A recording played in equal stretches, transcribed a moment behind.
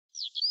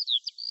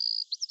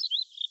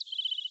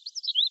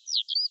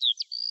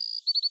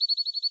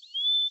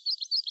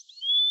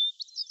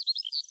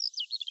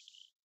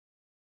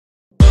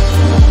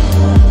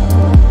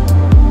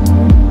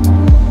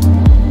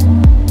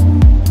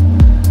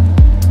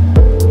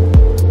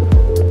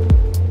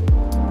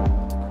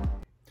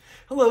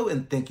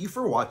and thank you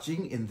for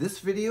watching. In this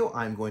video,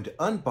 I'm going to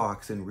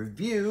unbox and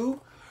review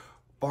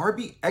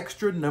Barbie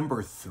Extra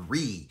number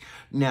 3.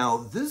 Now,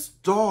 this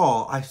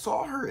doll, I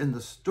saw her in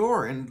the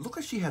store and it looked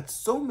like she had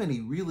so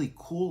many really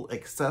cool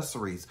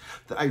accessories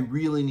that I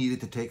really needed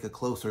to take a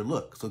closer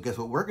look. So guess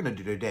what we're gonna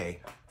do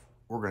today?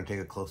 We're gonna take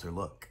a closer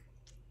look.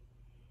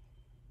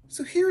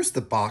 So here's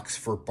the box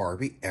for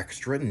Barbie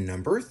Extra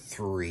number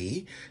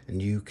 3.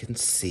 And you can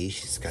see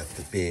she's got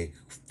the big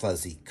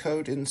fuzzy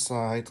coat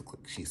inside. Look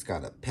like she's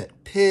got a pet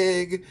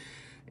pig.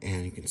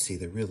 And you can see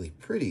the really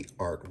pretty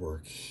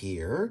artwork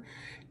here.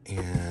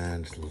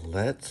 And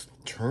let's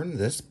turn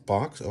this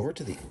box over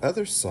to the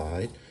other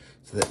side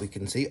so that we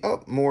can see,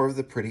 oh, more of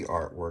the pretty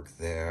artwork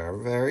there.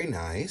 Very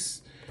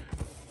nice.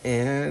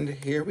 And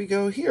here we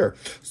go here.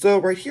 So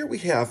right here we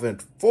have a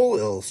full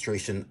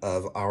illustration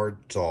of our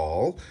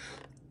doll.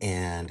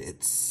 And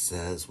it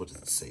says, what does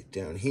it say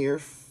down here?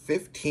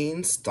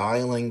 15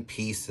 styling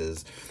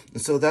pieces.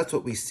 And so that's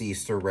what we see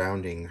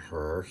surrounding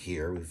her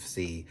here. We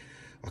see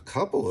a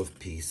couple of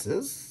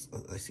pieces.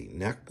 I see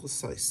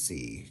necklace, I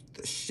see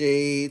the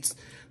shades.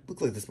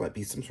 Look like this might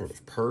be some sort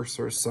of purse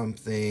or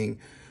something.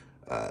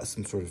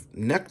 Some sort of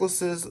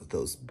necklaces,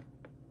 those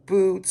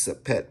boots, a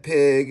pet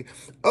pig.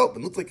 Oh,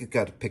 it looks like it's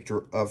got a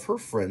picture of her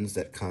friends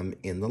that come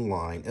in the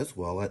line as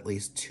well. At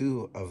least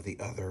 2 of the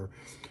other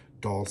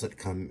dolls that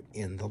come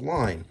in the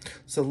line.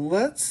 So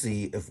let's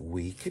see if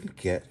we can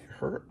get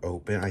her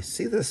open. I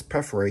see this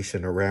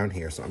perforation around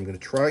here, so I'm going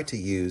to try to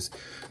use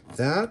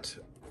that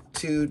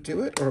to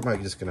do it, or am I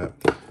just gonna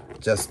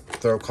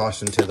throw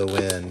caution to the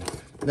wind?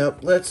 Nope,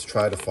 let's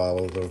try to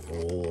follow the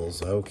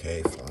rules.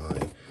 Okay,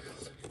 fine.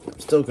 I'm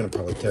still gonna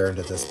probably tear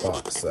into this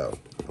box, so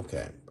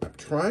okay. I'm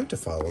trying to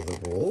follow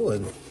the rule,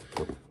 and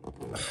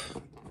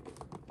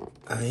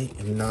I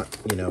am not,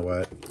 you know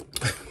what?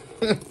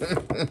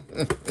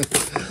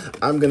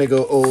 I'm gonna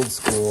go old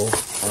school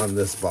on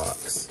this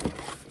box.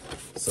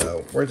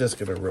 So we're just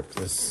gonna rip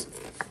this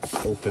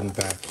open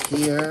back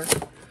here.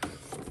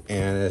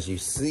 And as you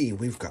see,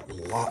 we've got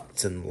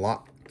lots and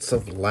lots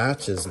of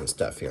latches and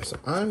stuff here. So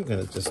I'm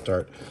going to just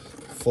start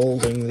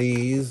folding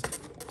these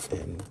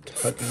and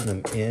tucking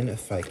them in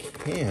if I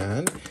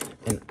can.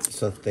 And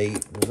so that they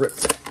rip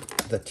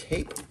the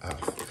tape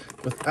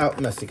off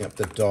without messing up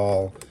the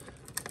doll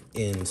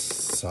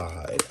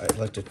inside. I don't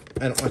like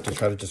to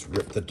try to just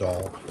rip the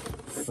doll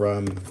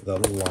from the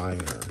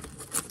liner.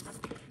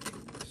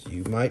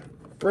 You might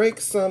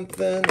break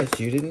something that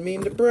you didn't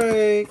mean to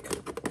break.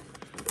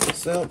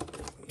 So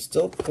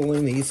still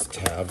pulling these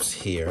tabs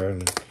here,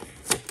 and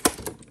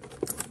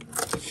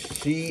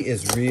she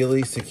is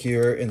really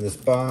secure in this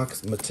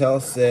box.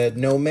 Mattel said,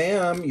 no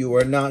ma'am, you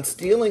are not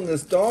stealing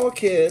this doll,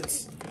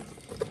 kids.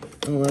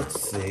 And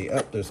let's see,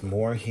 oh, there's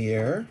more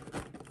here.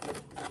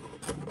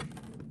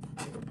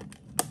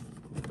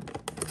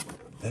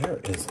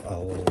 There is a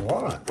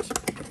lot.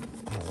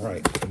 All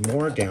right,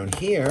 more down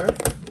here.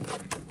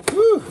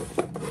 Whew.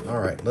 All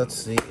right, let's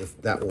see if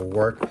that will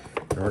work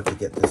in order to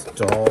get this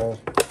doll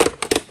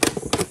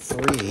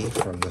free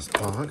from this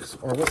box.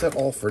 Or was that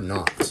all for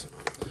naught?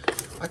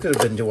 I could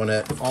have been doing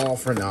it all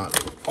for naught.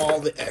 All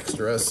the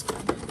extras.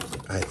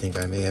 I think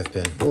I may have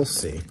been. We'll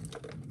see.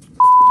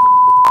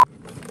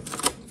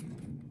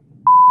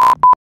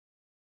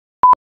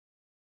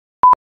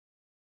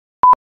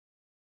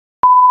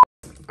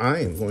 I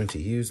am going to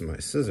use my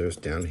scissors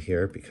down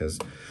here because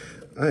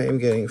I am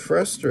getting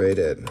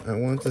frustrated. I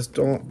want this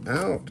doll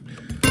out.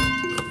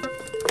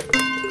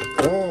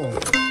 Oh,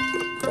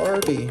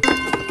 Barbie.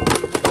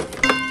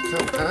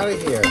 Come out of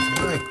here.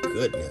 My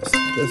goodness.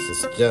 This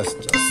is just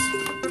a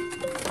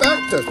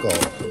spectacle.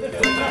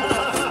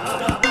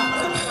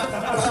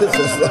 This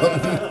is a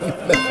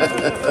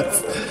mess.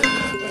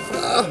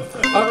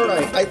 All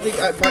right. I think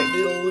I might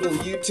need a little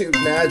YouTube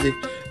magic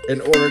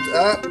in order to...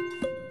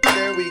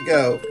 there we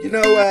go. You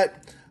know what?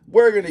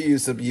 We're going to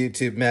use some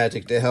YouTube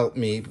magic to help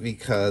me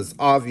because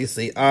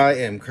obviously I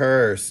am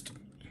cursed.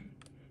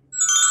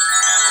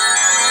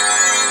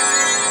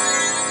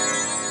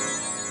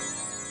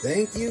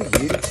 Thank you,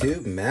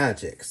 YouTube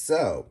magic.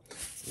 So,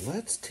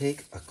 let's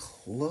take a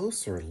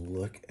closer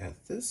look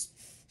at this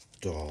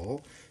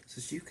doll. So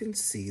as you can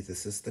see,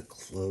 this is the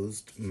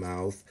closed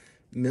mouth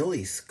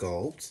Millie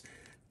sculpt.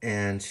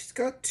 And she's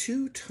got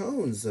 2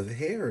 tones of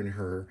hair in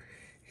her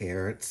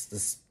hair. It's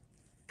this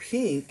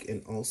pink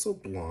and also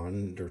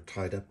blonde. They're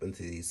tied up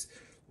into these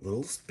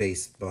little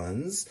space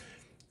buns.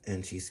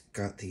 And she's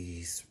got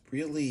these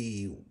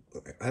really,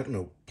 I don't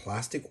know,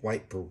 plastic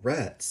white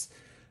barrettes.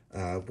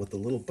 With the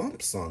little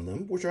bumps on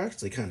them, which are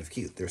actually kind of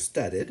cute. They're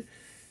studded.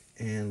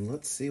 And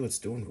let's see what's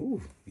doing.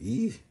 Ooh,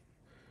 ee.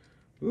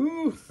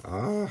 Ooh,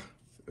 ah,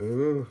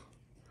 ooh.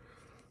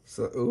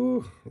 So,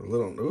 a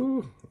little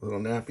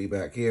nappy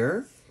back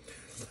here.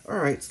 All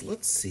right, so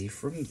let's see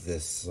from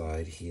this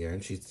side here.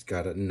 And she's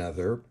got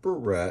another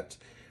barrette.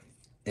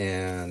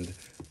 And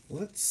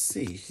let's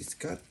see, she's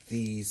got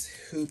these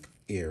hoop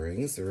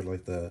earrings. They're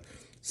like the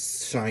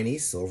shiny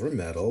silver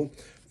metal.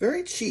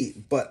 Very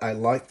cheap, but I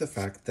like the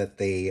fact that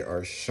they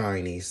are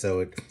shiny, so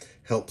it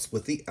helps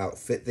with the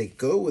outfit. They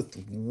go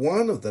with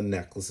one of the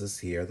necklaces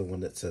here, the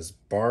one that says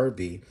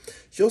Barbie.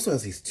 She also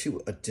has these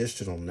 2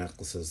 additional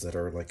necklaces that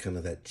are like kind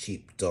of that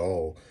cheap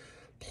doll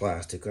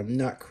plastic. I'm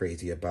not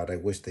crazy about it. I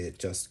wish they had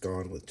just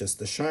gone with just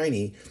the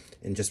shiny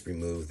and just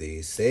remove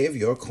these. Save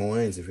your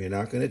coins if you're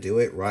not going to do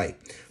it right.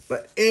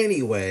 But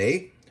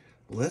anyway,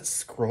 let's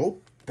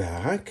scroll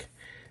back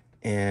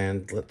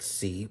and let's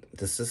see.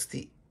 This is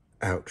the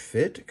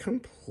outfit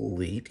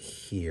complete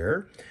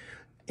here.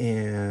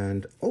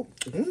 And oh,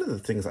 one of the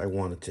things I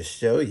wanted to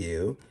show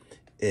you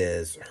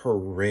is her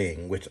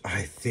ring, which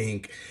I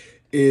think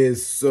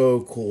is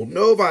so cool.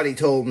 Nobody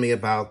told me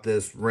about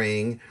this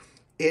ring.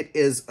 It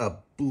is a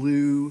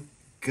blue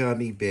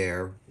gummy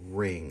bear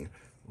ring.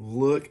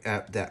 Look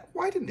at that.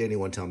 Why didn't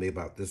anyone tell me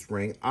about this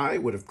ring? I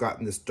would have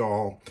gotten this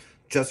doll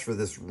just for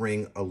this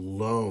ring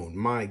alone.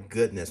 My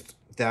goodness,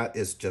 that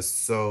is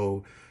just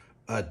so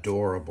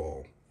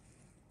adorable.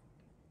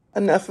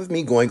 Enough of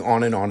me going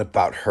on and on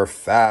about her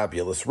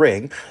fabulous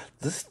ring.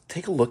 Let's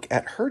take a look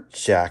at her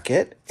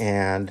jacket,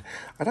 and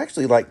I'd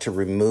actually like to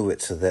remove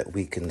it so that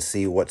we can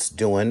see what's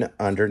doing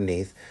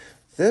underneath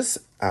this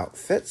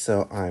outfit.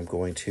 So I'm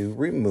going to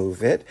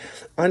remove it.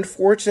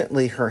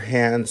 Unfortunately, her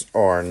hands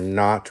are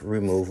not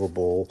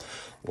removable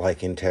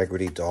like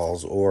Integrity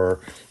Dolls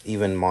or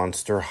even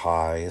Monster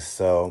High.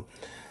 So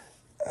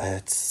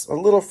it's a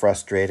little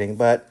frustrating,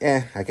 but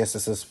I guess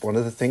this is one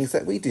of the things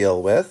that we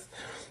deal with.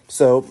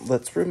 So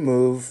let's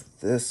remove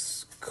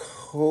this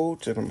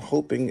coat, and I'm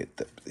hoping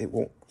it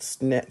won't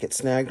get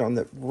snagged on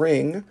the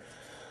ring.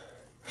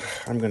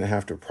 I'm going to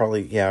have to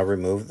probably,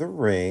 remove the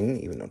ring,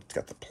 even though it's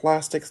got the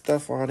plastic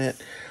stuff on it,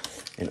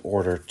 in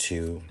order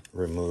to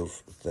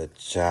remove the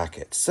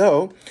jacket.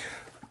 So,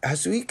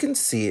 as we can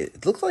see,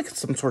 it looks like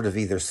some sort of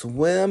either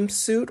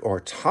swimsuit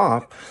or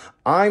top.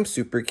 I'm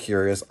super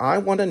curious. I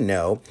want to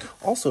know.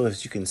 Also,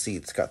 as you can see,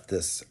 it's got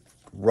this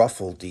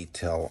ruffle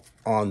detail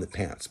on the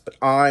pants, but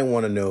I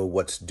want to know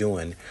what's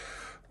doing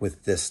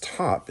with this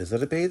top. Is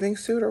it a bathing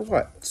suit or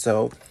what?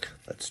 So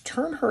let's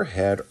turn her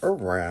head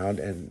around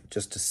and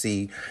just to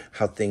see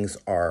how things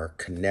are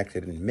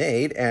connected and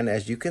made. And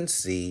as you can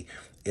see,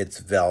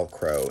 it's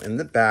Velcro in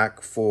the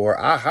back for,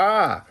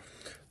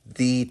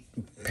 the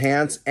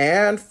pants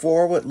and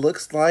for what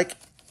looks like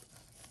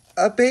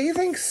a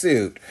bathing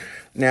suit.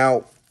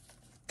 Now,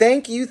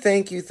 thank you,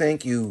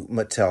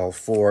 Mattel,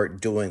 for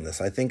doing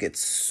this. I think it's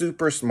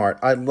super smart.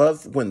 I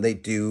love when they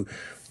do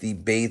the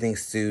bathing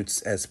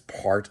suits as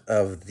part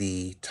of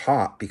the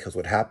top, because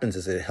what happens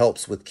is it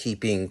helps with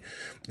keeping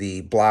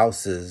the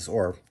blouses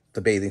or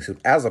the bathing suit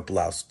as a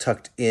blouse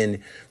tucked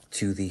in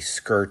to the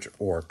skirt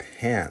or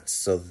pants.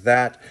 So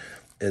that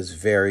is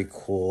very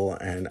cool,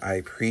 and I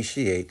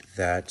appreciate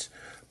that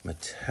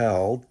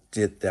Mattel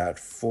did that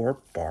for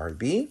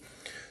Barbie.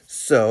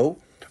 So,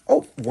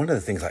 one of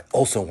the things I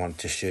also wanted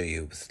to show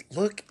you is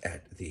look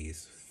at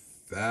these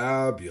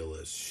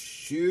fabulous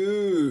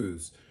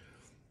shoes.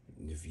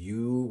 If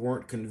you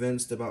weren't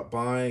convinced about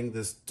buying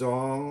this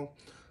doll,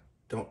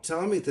 don't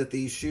tell me that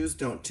these shoes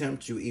don't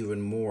tempt you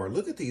even more.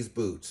 Look at these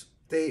boots.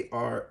 They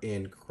are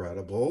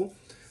incredible.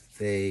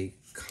 They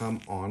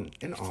come on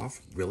and off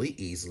really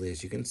easily.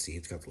 As you can see,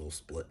 it's got the little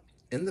split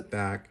in the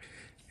back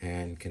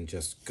and can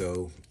just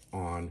go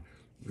on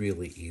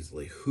really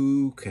easily.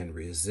 Who can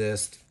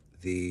resist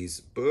these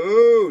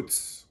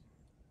boots?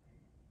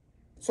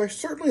 So I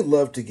certainly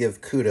love to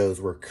give kudos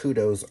where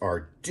kudos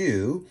are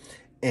due,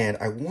 and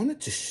I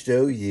wanted to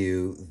show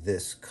you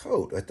this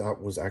coat. I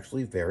thought was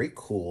actually very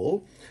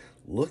cool.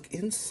 Look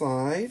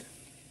inside.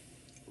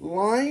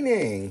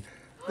 Lining.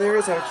 There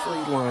is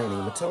actually lining.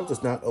 Mattel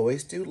does not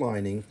always do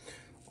lining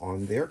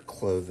on their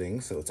clothing,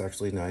 so it's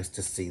actually nice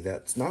to see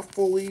that. It's not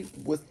fully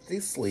with the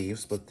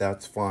sleeves, but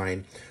that's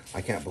fine.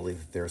 I can't believe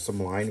that there's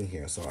some lining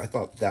here, so I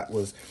thought that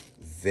was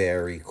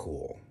very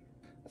cool.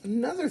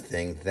 Another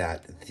thing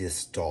that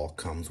this doll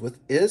comes with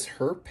is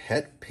her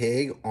pet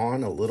pig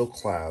on a little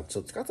cloud. So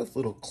it's got this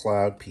little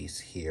cloud piece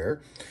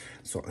here.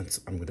 So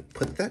I'm going to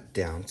put that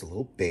down. It's a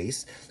little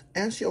base.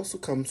 And she also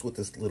comes with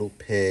this little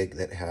pig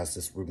that has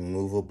this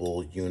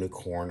removable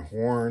unicorn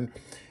horn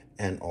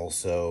and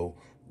also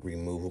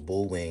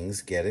removable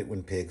wings. Get it?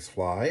 When pigs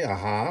fly.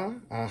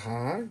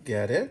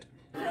 Get it?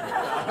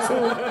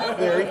 So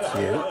very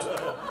cute.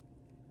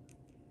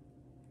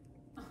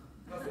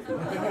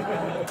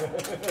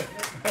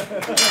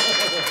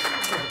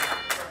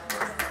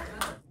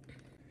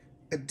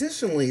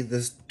 Additionally,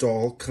 this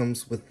doll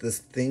comes with this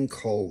thing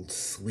called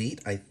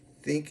Sweet. I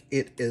think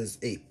it is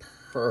a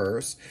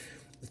purse.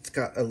 It's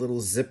got a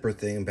little zipper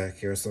thing back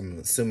here, so I'm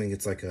assuming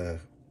it's like a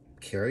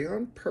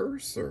carry-on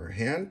purse or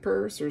hand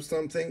purse or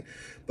something.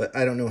 But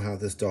I don't know how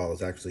this doll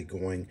is actually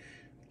going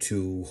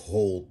to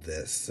hold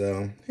this.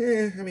 So,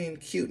 I mean,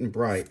 cute and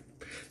bright.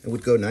 It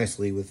would go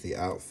nicely with the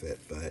outfit,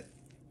 but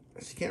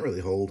she can't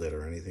really hold it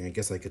or anything. I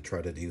guess I could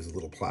try to use a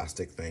little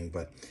plastic thing,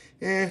 but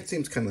it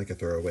seems kind of like a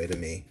throwaway to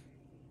me.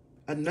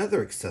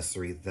 Another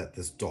accessory that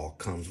this doll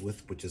comes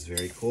with, which is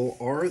very cool,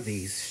 are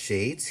these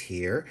shades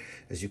here.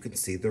 As you can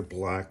see, they're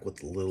black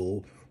with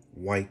little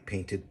white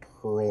painted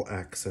pearl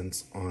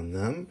accents on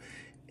them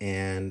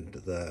and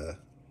the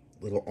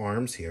little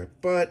arms here.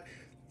 But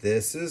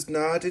this is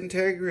not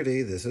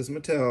Integrity, this is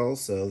Mattel,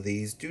 so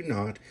these do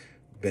not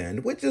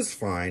bend, which is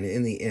fine.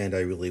 In the end, I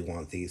really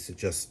want these to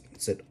just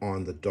sit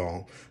on the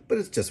doll, but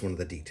it's just one of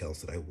the details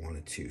that I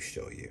wanted to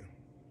show you.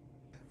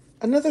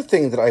 Another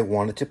thing that I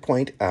wanted to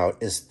point out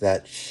is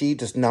that she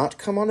does not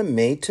come on a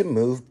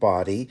made-to-move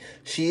body.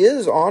 She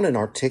is on an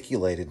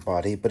articulated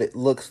body, but it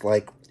looks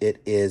like it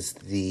is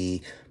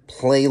the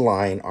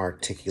Playline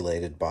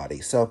articulated body.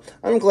 So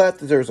I'm glad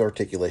that there's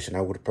articulation. I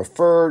would have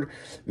preferred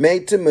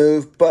made to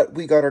move, but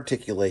we got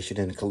articulation,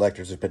 and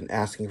collectors have been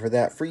asking for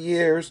that for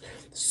years.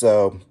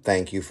 So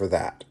thank you for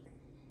that.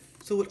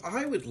 So what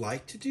I would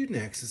like to do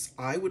next is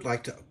I would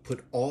like to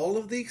put all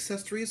of the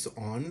accessories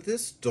on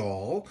this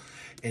doll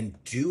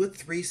and do a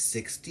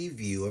 360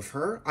 view of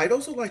her. I'd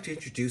also like to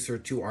introduce her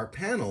to our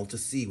panel to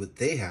see what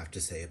they have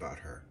to say about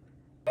her.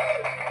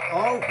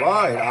 All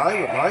right,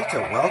 I would like to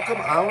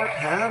welcome our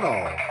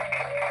panel.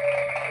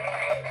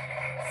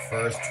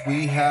 First,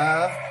 we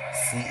have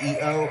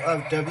CEO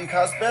of W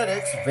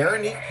Cosmetics,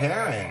 Veronique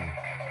PERRIN.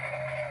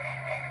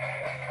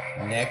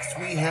 Next,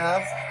 we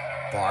have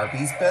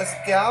Barbie's best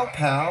gal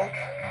pal,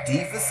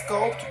 Diva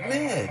Sculpt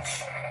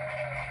MIDGE.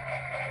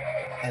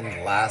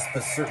 And last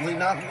but certainly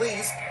not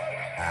least,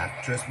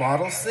 actress,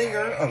 model,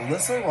 singer,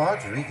 ALYSA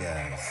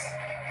Rodriguez.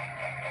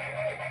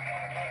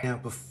 Now,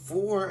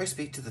 before I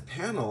speak to the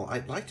panel,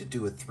 I'd like to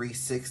do a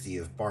 360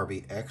 of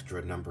Barbie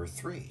Extra number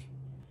 3.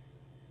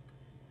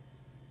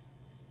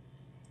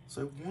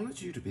 So I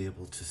wanted you to be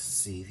able to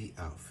see the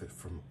outfit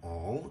from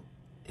all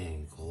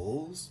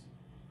angles.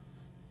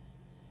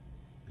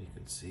 You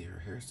can see her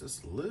hair's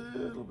just a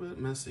little bit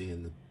messy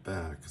in the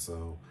back,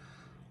 so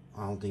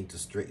I'll need to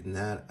straighten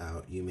that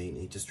out. You may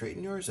need to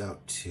straighten yours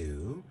out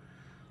too.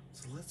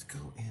 So let's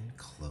go in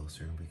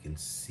closer and we can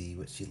see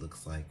what she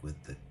looks like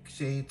with the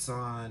shades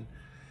on.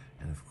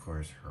 And of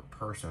course, her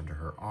purse under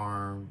her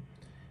arm.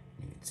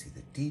 You can see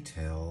the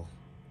detail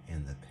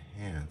in the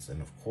pants.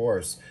 And of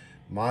course,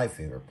 my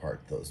favorite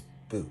part, those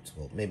boots.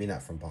 Well, maybe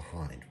not from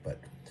behind, but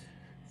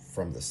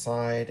from the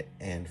side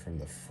and from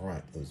the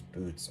front. Those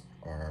boots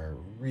are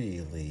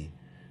really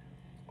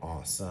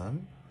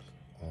awesome.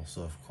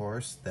 Also, of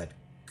course, that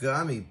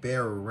gummy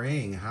bear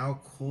ring. How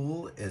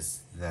cool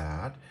is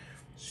that?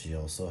 She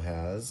also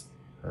has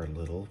her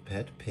little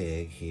pet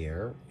pig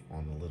here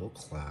on the little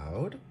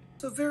cloud.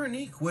 So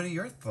Veronique, what are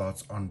your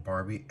thoughts on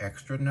Barbie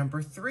Extra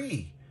number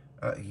 3?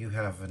 You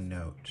have a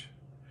note.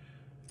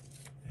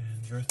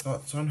 And your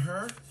thoughts on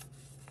her?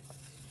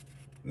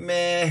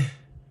 Meh.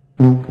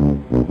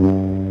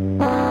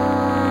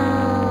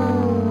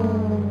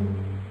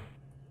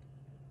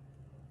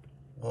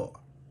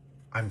 Well,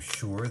 I'm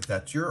sure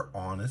that's your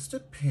honest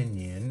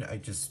opinion. I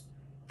just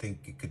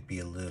think it could be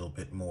a little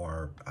bit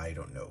more, I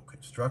don't know,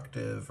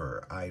 constructive,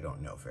 or I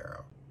don't know,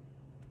 Vero.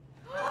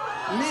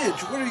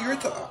 Midge, what are your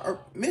thoughts?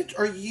 Midge,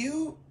 are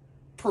you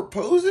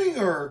proposing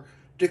or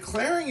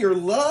declaring your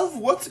love?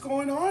 What's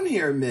going on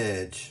here,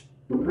 Midge?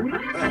 We're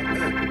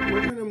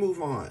going to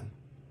move on.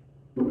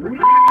 Oh,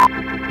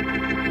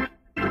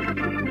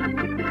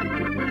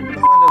 and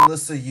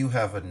ALYSA, you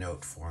have a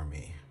note for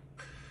me.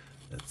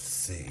 Let's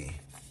see.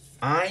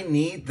 I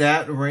need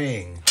that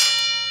ring.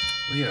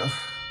 You know,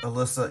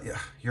 ALYSA, yeah,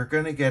 you're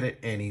going to get it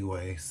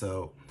anyway,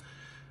 so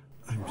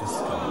I'm just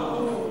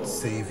going to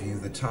save you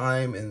the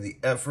time and the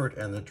effort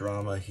and the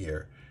drama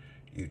here.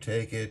 You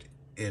take it,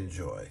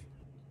 enjoy.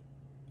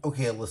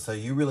 Okay,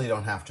 ALYSA, you really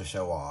don't have to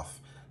show off.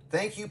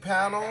 Thank you,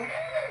 panel.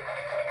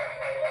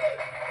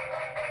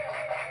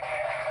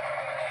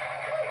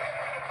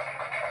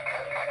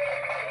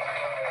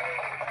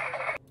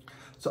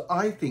 So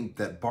I think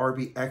that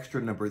Barbie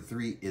Extra number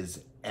 3 is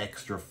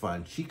extra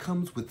fun. She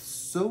comes with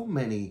so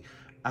many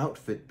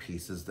outfit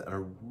pieces that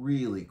are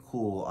really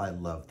cool. I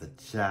love the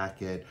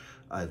jacket.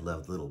 I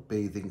love the little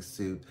bathing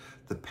suit.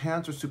 The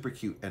pants are super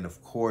cute. And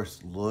of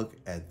course, look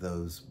at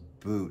those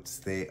boots.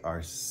 They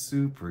are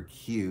super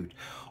cute.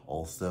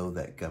 Also,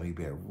 that gummy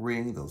bear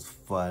ring, those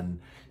fun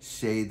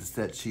shades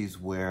that she's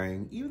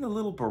wearing, even the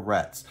little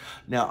barrettes.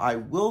 Now, I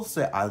will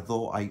say,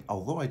 although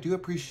I do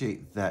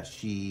appreciate that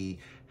she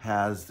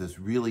has this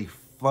really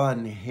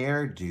fun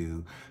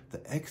hairdo,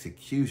 the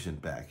execution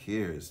back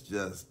here is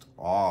just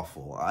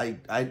awful.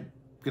 I'm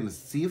gonna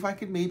see if I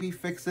can maybe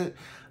fix it.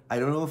 I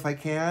don't know if I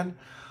can,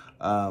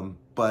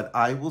 but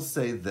I will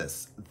say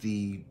this: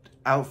 the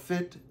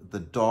outfit, the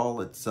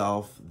doll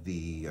itself,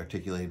 the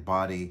articulated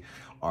body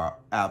are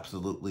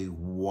absolutely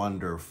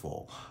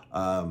wonderful.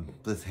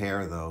 This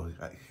hair though,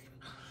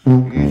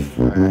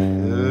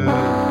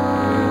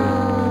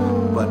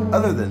 but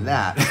other than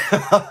that,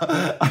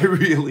 I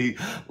really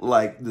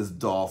like this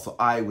doll. So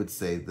I would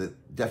say that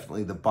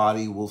definitely the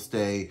body will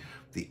stay,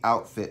 the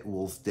outfit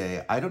will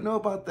stay. I don't know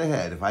about the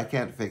head. If I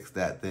can't fix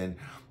that, then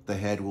the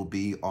head will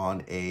be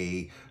on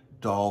a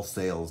doll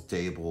sales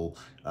table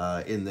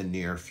in the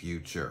near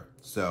future.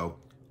 So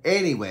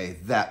Anyway,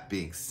 that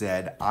being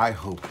said, I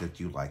hope that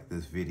you liked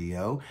this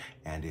video.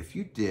 And if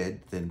you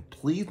did, then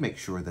please make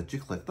sure that you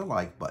click the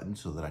like button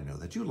so that I know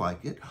that you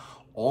like it.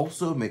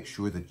 Also, make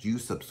sure that you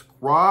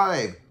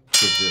subscribe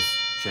to this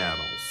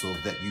channel so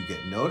that you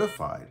get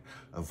notified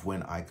of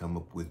when I come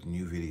up with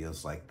new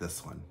videos like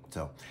this one.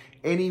 So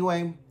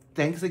anyway,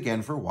 thanks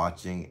again for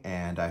watching,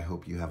 and I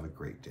hope you have a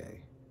great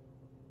day.